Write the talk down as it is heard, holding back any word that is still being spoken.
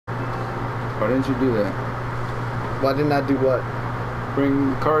Why didn't you do that? Why didn't I do what?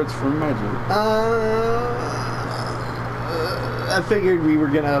 Bring cards from Magic. I figured we were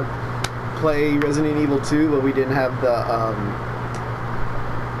gonna play Resident Evil 2, but we didn't have the,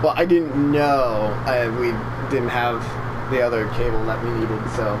 well, I didn't know we didn't have the other cable that we needed,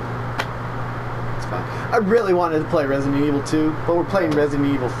 so it's fine. I really wanted to play Resident Evil 2, but we're playing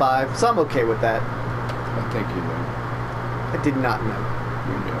Resident Evil 5, so I'm okay with that. I think you know. I did not know.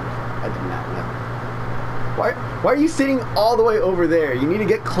 You know. I did not know. Why are you sitting all the way over there? You need to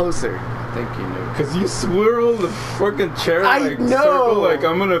get closer. I think you know. Because you swirl the fucking chair I know. Circle, like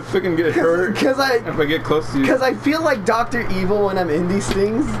I'm gonna fucking get hurt if I get close to you. Because I feel like Dr. Evil when I'm in these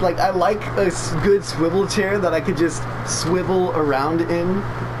things. Like, I like a good swivel chair that I could just swivel around in.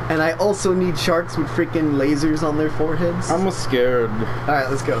 And I also need sharks with freaking lasers on their foreheads. I'm scared. Alright,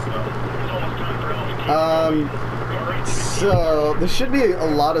 let's go. So, there should be a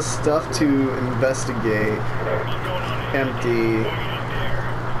lot of stuff to investigate. Empty.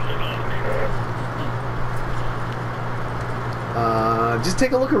 Just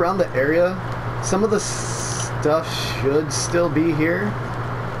take a look around the area. Some of the stuff should still be here.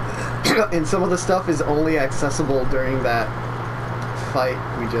 And some of the stuff is only accessible during that fight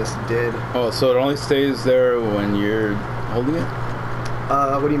we just did. Oh, so it only stays there when you're holding it?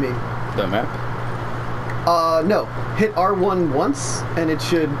 What do you mean? The map? No. Hit R1 once, and it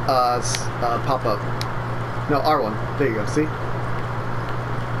should pop up. No, R1. There you go. See?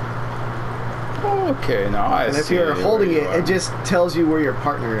 Okay, now I see. And if you're holding it, it just tells you where your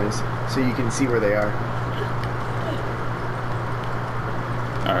partner is, so you can see where they are.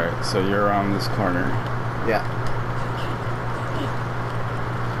 Alright, so you're around this corner. Yeah.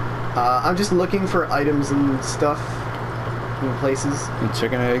 I'm just looking for items and stuff in places. And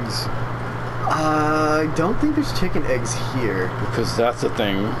chicken eggs? I don't think there's chicken eggs here. Because that's a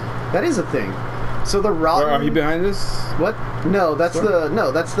thing. That is a thing. So the rotten... Are you behind this? What? No, that's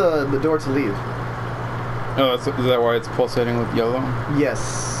the door to leave. Oh, is that why it's pulsating with yellow?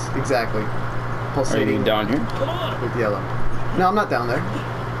 Yes, exactly. Pulsating. Are you down here? With yellow. No, I'm not down there.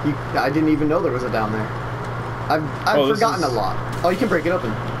 I didn't even know there was a down there. I've forgotten a lot. Oh, you can break it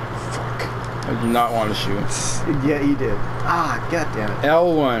open. Fuck. I do not want to shoot. Yeah, you did. Ah, god damn it.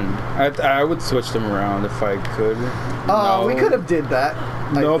 L1. I would switch them around if I could. No. We could have did that.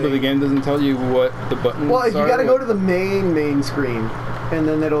 No, but the game doesn't tell you what the buttons are. Well, you gotta go to the main screen, and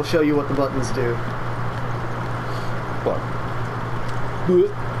then it'll show you what the buttons do. Fuck.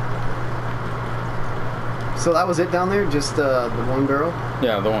 So that was it down there? Just the one barrel?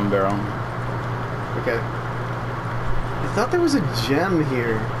 Yeah, the one barrel. Okay. I thought there was a gem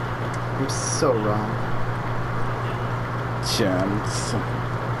here. I'm so wrong. Gems.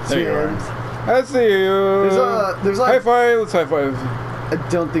 There you are. I see you. There's like... High five. Let's high five. I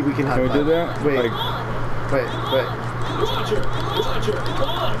don't think we can high five. Can we do that? Wait. Wait.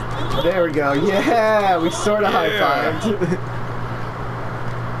 There we go. Yeah, we sort of high fived.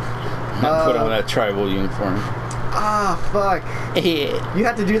 Put on that tribal uniform. Ah, fuck. You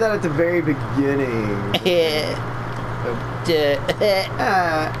had to do that at the very beginning.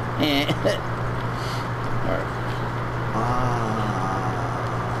 Alright.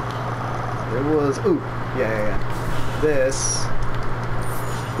 There was... Ooh. Yeah.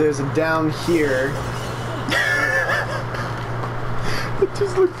 There's a down here. It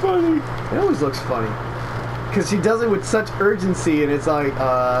just looked funny. It always looks funny. Because she does it with such urgency, and it's like,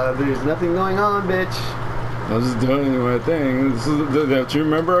 there's nothing going on, bitch. I was just doing my thing. Don't you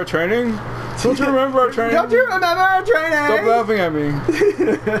remember our training? Don't you remember our training? Don't you remember our training? Stop laughing at me.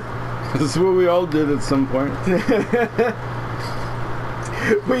 This is what we all did at some point.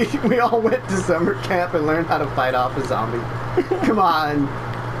 we all went to summer camp and learned how to fight off a zombie. Come on.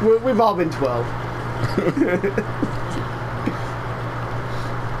 We've all been 12. I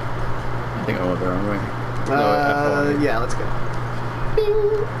think I went the wrong way. Yeah, let's go.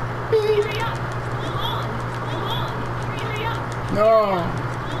 No!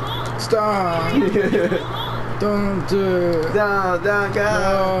 Stop! Don't do it! No, don't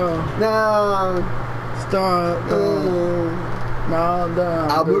go! No! Stop! No,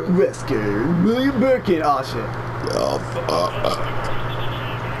 I'm a rescue. William Birkin. Oh, shit.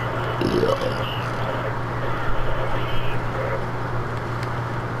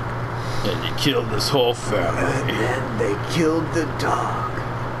 And you killed this whole family. And then they killed the dog.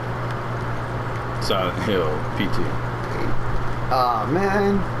 Silent Hill, PT. Aw,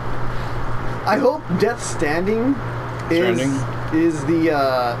 man. I hope Death Stranding is the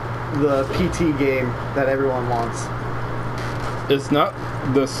PT game that everyone wants. It's not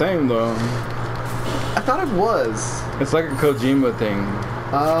the same though. I thought it was. It's like a Kojima thing.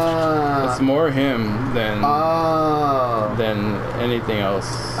 It's more him than anything else.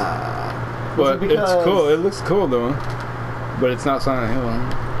 But it's cool. It looks cool though. But it's not Silent Hill.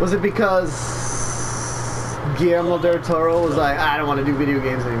 Was it because Guillermo del Toro was like, I don't want to do video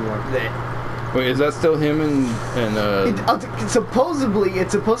games anymore? Blech. Wait, is that still him and supposedly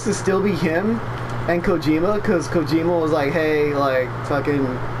it's supposed to still be him and Kojima, because Kojima was like, hey, like, fuck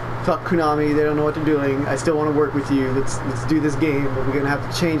Konami, they don't know what they're doing, I still want to work with you, let's do this game, but we're gonna have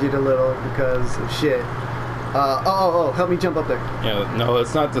to change it a little because of shit. Help me jump up there. Yeah, no,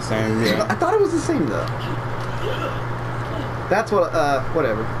 it's not the same. Yeah. I thought it was the same though. That's what,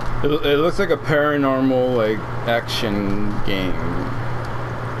 whatever. It looks like a paranormal, like, action game.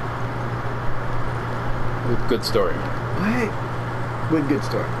 With good story. Why? With good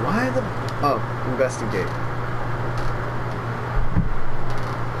story. Why the... Oh, investigate.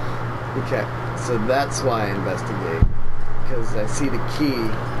 Okay, so that's why I investigate. Because I see the key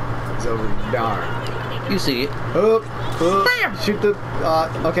is over there. You see it. Oh, shoot the...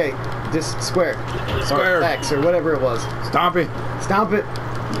 okay, just square. Square. Or X, or whatever it was. Stomp it. Stomp it.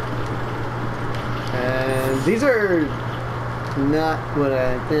 And these are... not what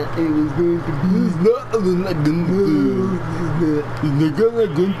I thought it was going to be. It's not going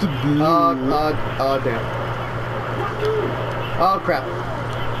to be. Oh, damn. Oh, crap.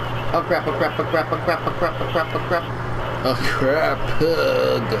 Oh, crap, oh, crap, oh, crap, oh, crap, oh, crap, oh, crap, oh, crap. Oh, crap.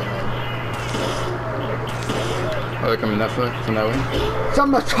 Oh, God. Oh, they're coming that way? From that way?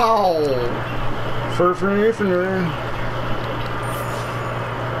 Summer towel! For.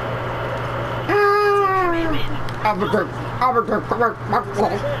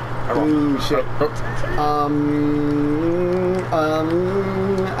 Ooh, shit.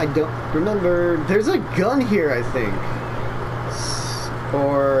 I don't remember. There's a gun here, I think.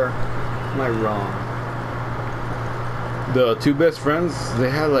 Or am I wrong? The two best friends, they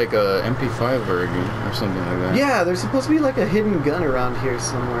had like a MP5 version or something like that. Yeah, there's supposed to be like a hidden gun around here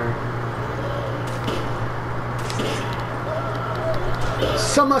somewhere.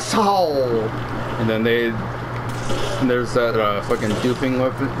 Somersault! And then there's that fucking duping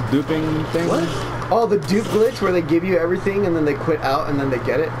thing. What? Oh, the dupe glitch where they give you everything and then they quit out and then they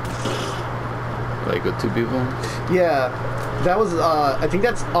get it? Like with two people? Yeah. That was, I think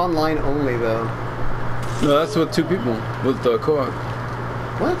that's online only though. No, that's with two people, with the co-op.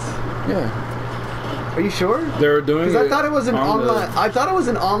 What? Yeah. Are you sure? They were doing it. Because I thought it was an online. I thought it was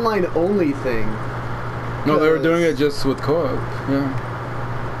an online only thing. No, they were doing it just with co-op. Yeah.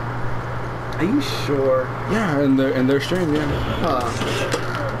 Are you sure? Yeah, in their stream. Yeah.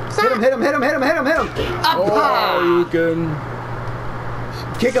 Hit him! Oh, you can.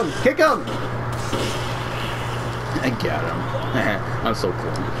 Kick him! I got him. I'm so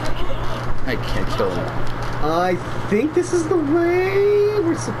cool. I can't kill him. I think this is the way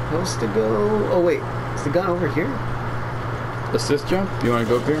we're supposed to go. Oh wait, is the gun over here? Assist jump? You want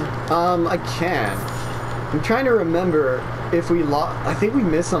to go up here? I can. I'm trying to remember if we lost. I think we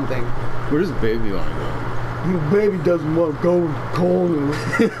missed something. Where does baby want to go? Baby doesn't want to go in the corner.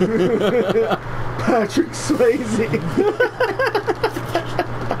 Patrick Swayze.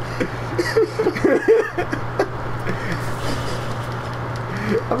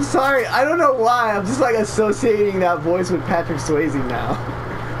 I'm sorry, I don't know why. I'm just like associating that voice with Patrick Swayze now.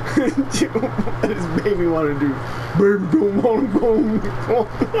 What does baby want to do? Baby don't want to go in the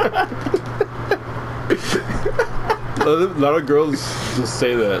corner. A lot of girls just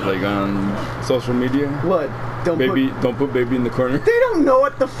say that, like on social media. What? Don't put baby in the corner. They don't know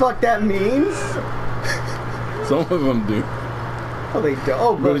what the fuck that means. Some of them do. Oh, they don't.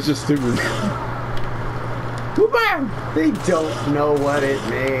 Oh, but it's just stupid. They don't know what it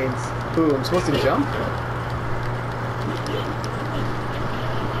means. Ooh, I'm supposed to jump?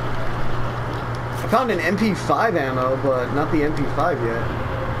 I found an MP5 ammo, but not the MP5 yet.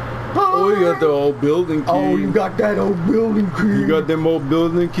 Oh, you got the old building key. Oh, you got that old building key. You got them old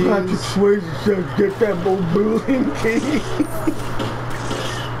building keys. Patrick Swayze says, get that old building key.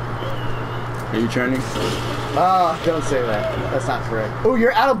 Are you training? Don't say that. That's not correct. Oh,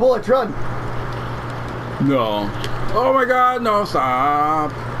 you're out of bullets. Run. No. Oh my God, no,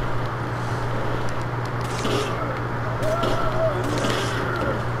 stop.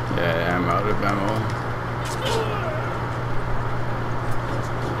 Yeah, I'm out of ammo.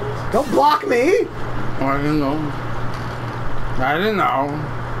 Don't block me! Oh, I didn't know.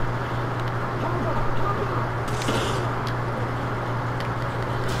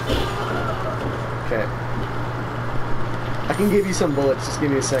 Okay. I can give you some bullets, just give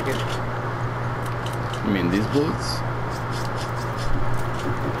me a second. You mean these bullets?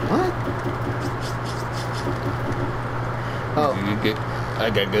 What? Oh. I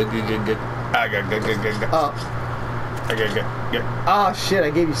got good. I got good. Oh. I got good. Oh shit!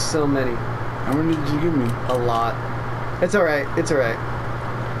 I gave you so many. How many did you give me? A lot. It's all right. It's all right.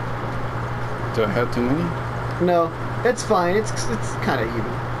 Do I have too many? No, it's fine. It's kind of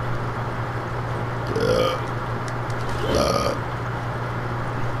even.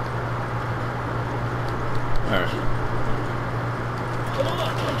 Alright.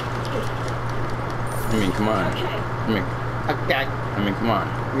 I mean, come on. Okay. Come on.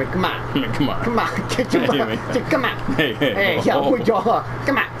 Come on. Come on. Come on. Come on. Hey, Hey, yeah, come on.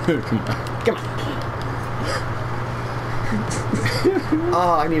 Come on. Come on.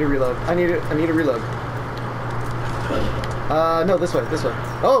 Oh, I need to reload. I need to reload. No, this way.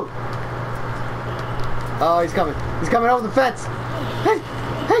 Oh! Oh, he's coming. He's coming over the fence. Hey!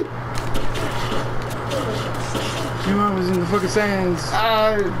 Your mom was in the fucking sands.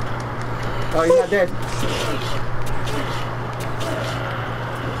 Oh, he's not dead.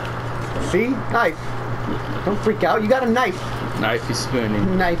 See? Knife. Don't freak out. You got a knife. Knife is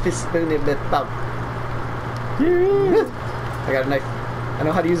spooning. Knife is spooning. About. I got a knife. I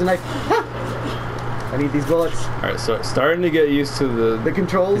know how to use a knife. I need these bullets. Alright, so starting to get used to the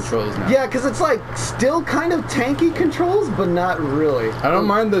controls now. Yeah, because it's like still kind of tanky controls, but not really. I don't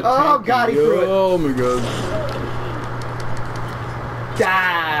mind the Oh tanky. god, he threw it. Oh my god.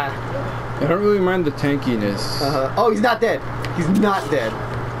 Ah. I don't really mind the tankiness. Oh, he's not dead. He's not dead.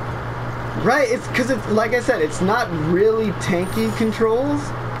 Right? It's because it's like I said, it's not really tanky controls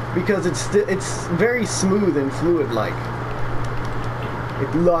because it's very smooth and fluid like.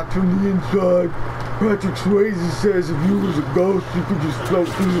 It's locked from the inside. Patrick Swayze says if you was a ghost, you could just float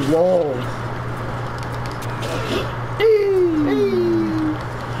through the walls.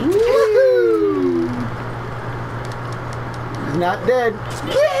 He's not dead.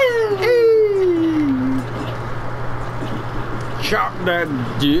 Chop that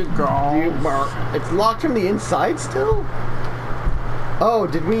dick off. It's locked from the inside still? Oh,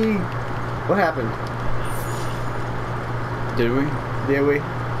 did we... What happened? Did we? Did we?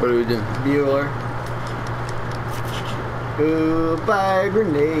 What did we do? Bueller. Goodbye,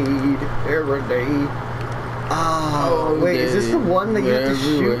 grenade. Every day. Oh, wait, is this the one that you have to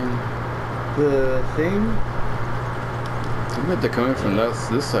shoot? The thing? I bet they're coming from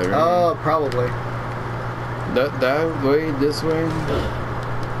this side, right? Oh, probably. That way, this way.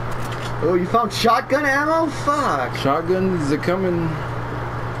 Oh, you found shotgun ammo? Fuck. Shotguns are coming.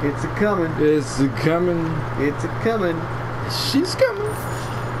 It's a coming. It's a coming. It's a coming. She's coming.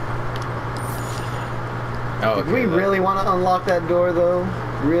 Oh, Did we really want to unlock that door, though?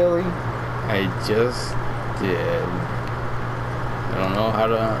 Really? I just did. I don't know how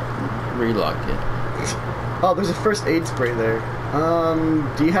to relock it. Oh, there's a first aid spray there.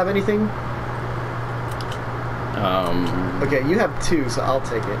 Do you have anything? Okay, you have 2, so I'll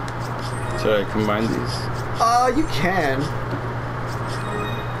take it. Should I combine these? You can.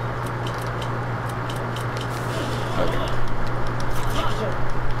 Okay.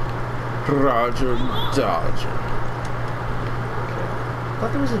 Roger, Dodger. I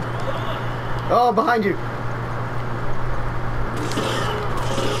thought there was a... Oh, behind you.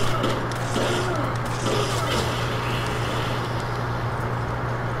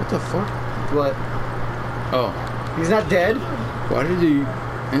 What the fuck? What? Oh. He's not dead? Why did he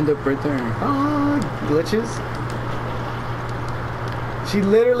end up right there? Glitches. She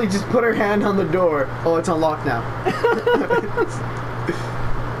literally just put her hand on the door. Oh, it's unlocked now.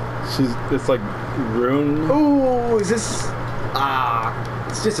 It's like rune. Ooh, is this...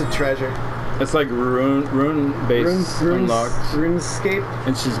 it's just a treasure. It's like rune base unlocked. RuneScape.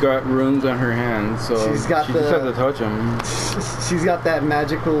 And she's got runes on her hands, so she just have to touch them. She's got that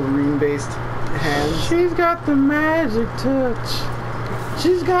magical rune-based hand. She's got the magic touch.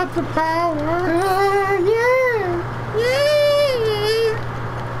 She's got the power. Yeah.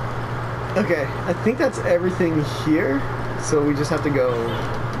 Okay, I think that's everything here. So we just have to go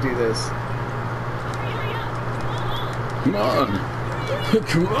do this. Come on.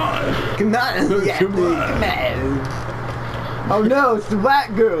 Come on. Come on. Yeah, Come dude, on. come on. Oh no, it's the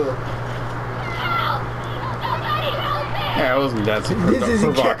black girl. Yeah, I wasn't that This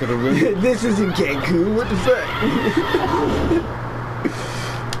isn't provocative. This isn't Cancun. What the fuck?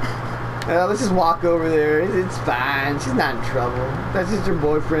 Let's just walk over there. It's fine. She's not in trouble. That's just her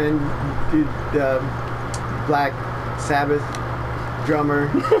boyfriend, dude. Black Sabbath drummer,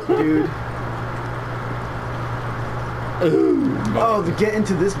 dude. Oh, to get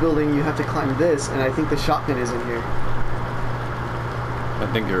into this building, you have to climb this, and I think the shotgun is in here. I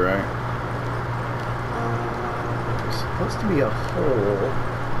think you're right. There's supposed to be a hole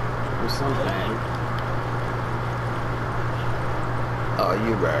or something. Oh,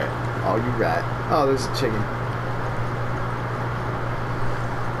 you right. Oh, you right. Oh, there's a chicken.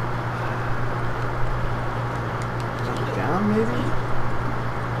 Jump down, maybe?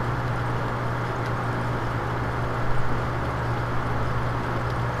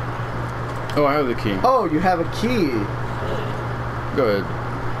 Oh, I have the key. Oh, you have a key. Go ahead.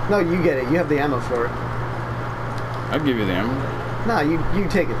 No, you get it. You have the ammo for it. I'll give you the ammo. Nah, you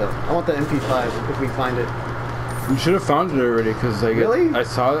take it though. I want the MP5 if we find it. You should have found it already, because Really? I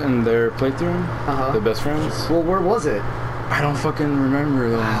saw it in their playthrough. Uh-huh. The best friends. Well, where was it? I don't fucking remember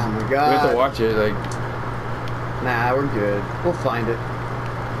though. Oh my We have god. to watch it. Like, Nah, we're good. We'll find it.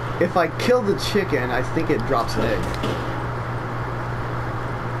 If I kill the chicken, I think it drops an egg.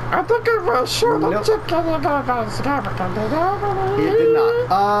 I think it will shoot Nope. the chicken. It did not.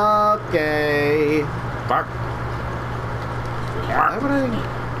 Okay. Fuck. Why would I...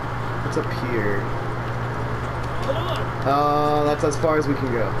 What's up here? That's as far as we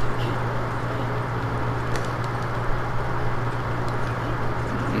can go.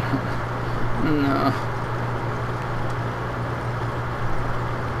 No.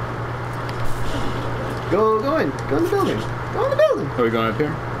 Go in. Go in the building. Go in the building. Are we going up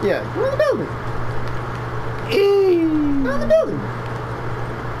here? Yeah, go in the building. Go in the building.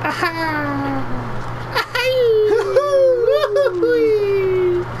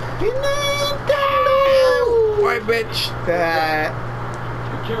 White bitch.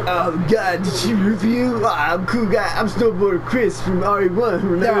 Oh god, did she review? Oh, I'm a cool guy. I'm snowboarder Chris from RE1.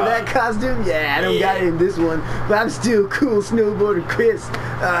 Remember that costume? Yeah, I don't got it in this one, but I'm still cool snowboarder Chris.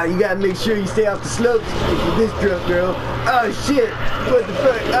 You gotta make sure you stay off the slopes with this drunk girl. Oh shit, what the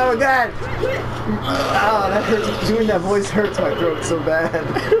fuck? Oh god. Oh, that hurts. Doing that voice hurts my throat so bad.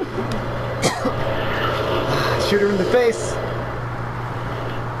 Shoot her in the face.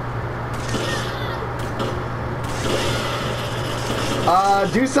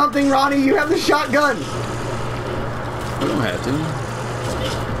 Do something, Ronnie. You have the shotgun. We don't have to.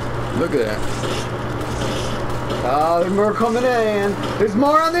 Look at that. Oh, there's more coming in. There's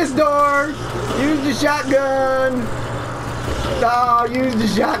more on this door. Use the shotgun. Oh, use the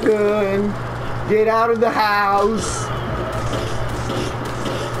shotgun. Get out of the house.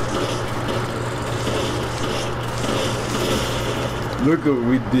 Look what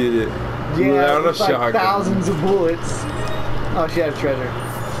we did it. Yeah, Without a it's like shotgun. thousands of bullets. Oh, she had a treasure.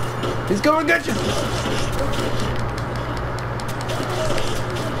 He's going to get you.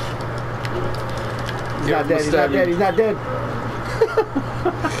 He's not dead. He's not dead. He's not dead.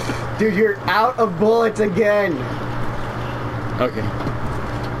 Dude, you're out of bullets again. Okay.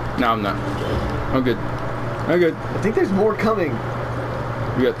 No, I'm not. I'm good. I'm good. I think there's more coming.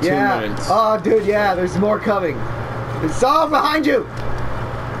 We got 2 minutes. Oh, dude, yeah, there's more coming. It's all behind you.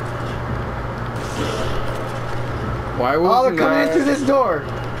 Why Oh, wasn't they're coming in through this door.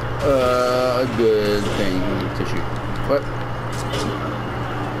 a good thing to shoot? What?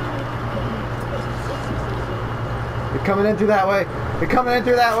 They're coming in through that way. They're coming in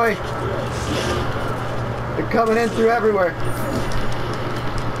through that way. They're coming in through everywhere.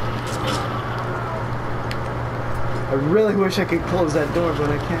 I really wish I could close that door, but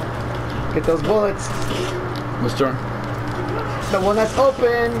I can't. Get those bullets. Which door? The one that's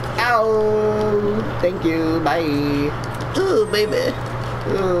open. Ow. Thank you. Bye. Ooh, baby.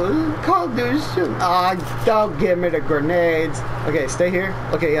 Ooh, cold dude shoot. Ah, don't give me the grenades. Okay, stay here.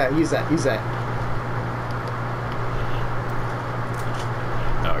 Okay, yeah, use that. Use that.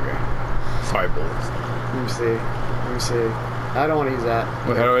 Okay. 5 bullets. Let me see. Let me see. I don't want to use that.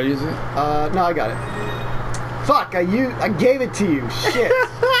 Wait, how do I use it? No, I got it. Fuck, I gave it to you. Shit.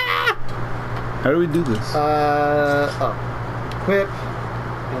 How do we do this? Oh. Equip.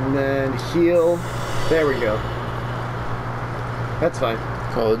 And then heal. There we go. That's fine.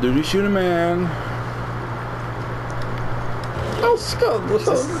 Call of Duty Shoot a Man. Oh,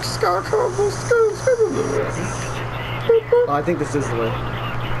 Oh, I think this is the way.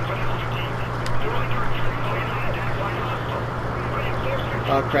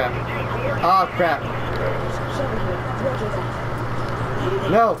 Oh, crap. Oh, crap.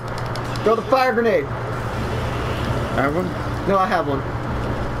 No! Throw the fire grenade! I have one? No, I have one.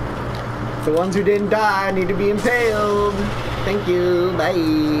 The ones who didn't die need to be impaled. Thank you. Bye.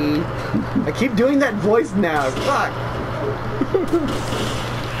 I keep doing that voice now. Fuck.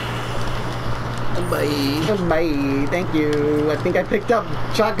 Bye. Bye. Thank you. I think I picked up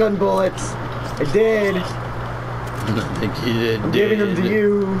shotgun bullets. I did. I think you did. I'm giving them to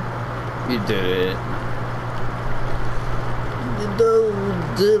you. You did it.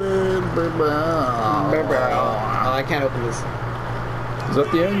 Oh, I can't open this. Is that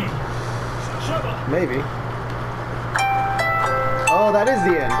the end? Maybe. Oh, that is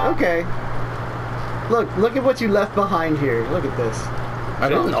the end. Okay. Look at what you left behind here. Look at this. I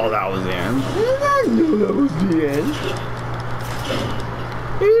didn't know that was the end. I knew that was the end.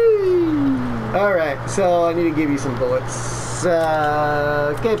 Alright, so I need to give you some bullets.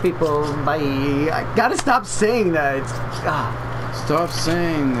 Okay, people, bye. I gotta stop saying that. It's, Stop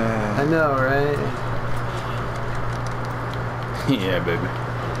saying that. I know, right? Yeah, baby.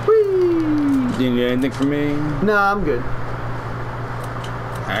 Whee! Do you need anything from me? No, I'm good.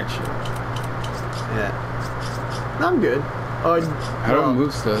 Actually. Yeah. I'm good. Oh, I don't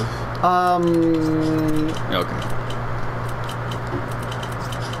move stuff. Okay.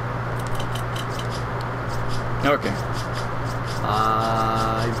 Okay.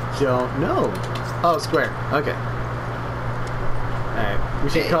 I don't know. Oh, square. Okay.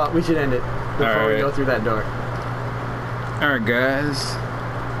 Alright. We should end it before we go through that door. Alright, guys.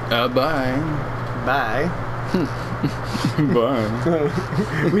 Bye. Bye.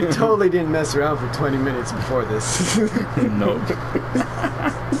 Bye. We totally didn't mess around for 20 minutes before this. Nope.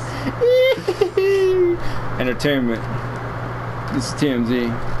 Entertainment. This is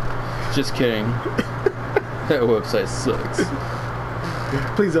TMZ. Just kidding. That website sucks.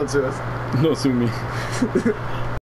 Please don't sue us. No, sue me.